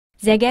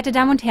Sehr geehrte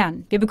Damen und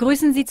Herren, wir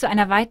begrüßen Sie zu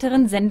einer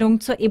weiteren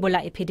Sendung zur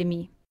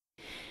Ebola-Epidemie.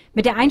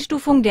 Mit der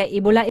Einstufung der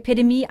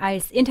Ebola-Epidemie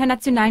als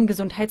internationalen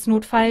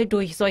Gesundheitsnotfall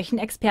durch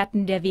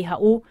Seuchenexperten der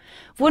WHO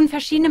wurden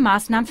verschiedene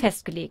Maßnahmen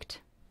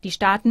festgelegt. Die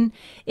Staaten,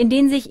 in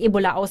denen sich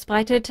Ebola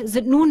ausbreitet,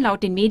 sind nun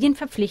laut den Medien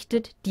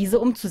verpflichtet, diese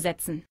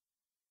umzusetzen.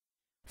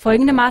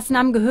 Folgende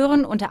Maßnahmen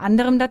gehören unter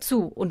anderem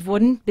dazu und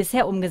wurden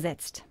bisher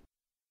umgesetzt.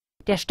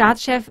 Der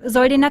Staatschef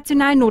soll den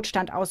nationalen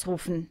Notstand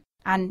ausrufen.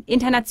 An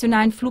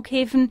internationalen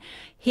Flughäfen,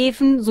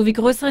 Häfen sowie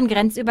größeren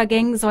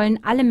Grenzübergängen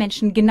sollen alle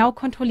Menschen genau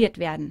kontrolliert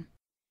werden.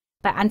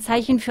 Bei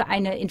Anzeichen für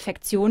eine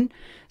Infektion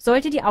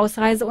sollte die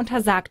Ausreise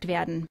untersagt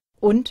werden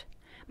und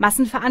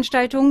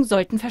Massenveranstaltungen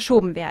sollten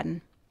verschoben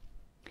werden.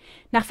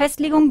 Nach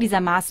Festlegung dieser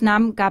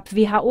Maßnahmen gab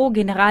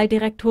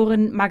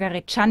WHO-Generaldirektorin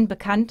Margaret Chan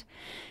bekannt,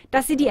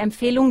 dass sie die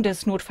Empfehlung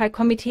des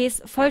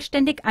Notfallkomitees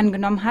vollständig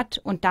angenommen hat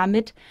und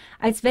damit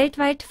als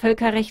weltweit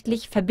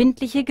völkerrechtlich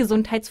verbindliche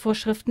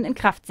Gesundheitsvorschriften in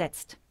Kraft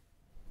setzt.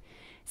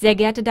 Sehr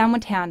geehrte Damen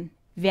und Herren,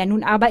 wer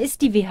nun aber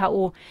ist die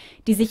WHO,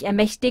 die sich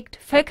ermächtigt,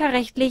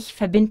 völkerrechtlich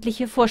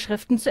verbindliche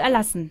Vorschriften zu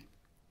erlassen?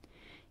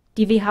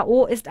 Die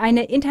WHO ist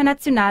eine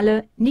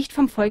internationale, nicht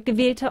vom Volk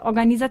gewählte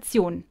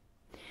Organisation.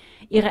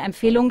 Ihre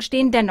Empfehlungen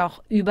stehen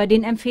dennoch über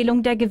den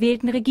Empfehlungen der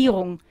gewählten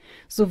Regierung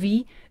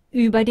sowie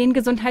über den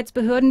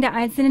Gesundheitsbehörden der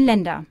einzelnen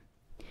Länder.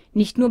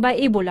 Nicht nur bei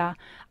Ebola,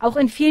 auch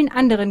in vielen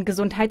anderen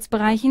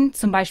Gesundheitsbereichen,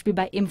 zum Beispiel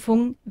bei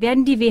Impfungen,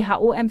 werden die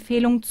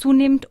WHO-Empfehlungen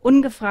zunehmend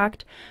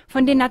ungefragt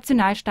von den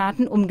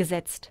Nationalstaaten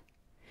umgesetzt.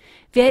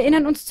 Wir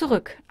erinnern uns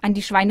zurück an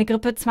die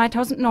Schweinegrippe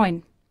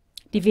 2009.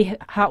 Die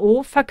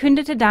WHO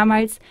verkündete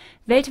damals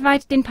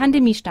weltweit den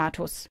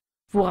Pandemiestatus,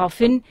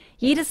 woraufhin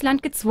jedes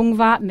Land gezwungen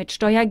war, mit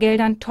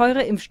Steuergeldern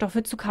teure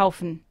Impfstoffe zu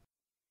kaufen.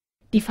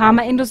 Die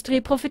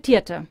Pharmaindustrie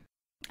profitierte.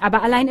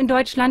 Aber allein in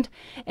Deutschland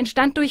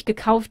entstand durch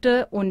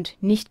gekaufte und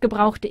nicht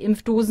gebrauchte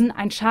Impfdosen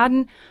ein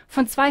Schaden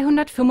von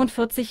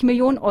 245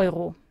 Millionen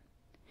Euro.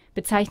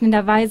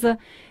 Bezeichnenderweise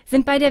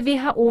sind bei der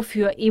WHO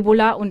für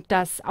Ebola und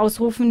das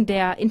Ausrufen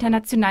der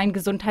internationalen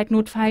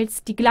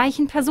Gesundheitsnotfalls die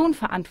gleichen Personen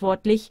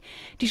verantwortlich,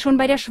 die schon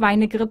bei der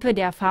Schweinegrippe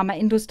der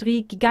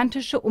Pharmaindustrie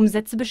gigantische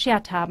Umsätze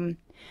beschert haben: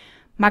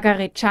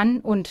 Margaret Chan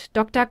und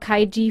Dr.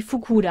 Kaiji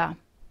Fukuda.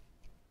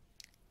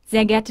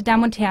 Sehr geehrte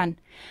Damen und Herren,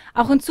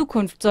 auch in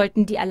Zukunft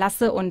sollten die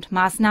Erlasse und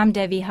Maßnahmen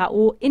der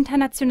WHO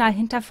international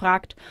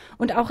hinterfragt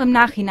und auch im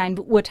Nachhinein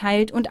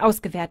beurteilt und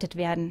ausgewertet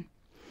werden.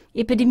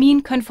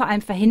 Epidemien können vor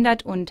allem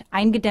verhindert und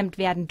eingedämmt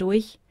werden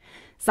durch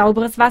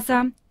sauberes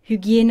Wasser,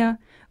 Hygiene,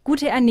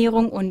 gute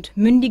Ernährung und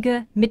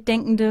mündige,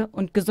 mitdenkende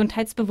und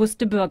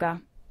gesundheitsbewusste Bürger.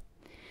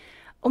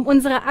 Um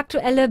unsere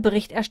aktuelle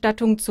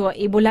Berichterstattung zur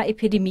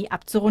Ebola-Epidemie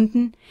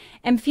abzurunden,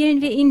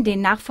 empfehlen wir Ihnen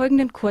den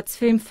nachfolgenden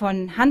Kurzfilm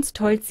von Hans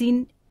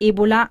Tolzin,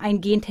 Ebola,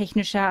 ein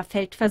gentechnischer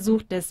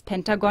Feldversuch des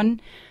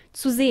Pentagon,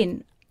 zu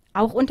sehen,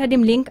 auch unter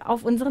dem Link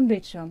auf unserem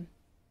Bildschirm.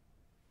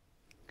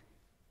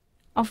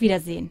 Auf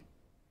Wiedersehen.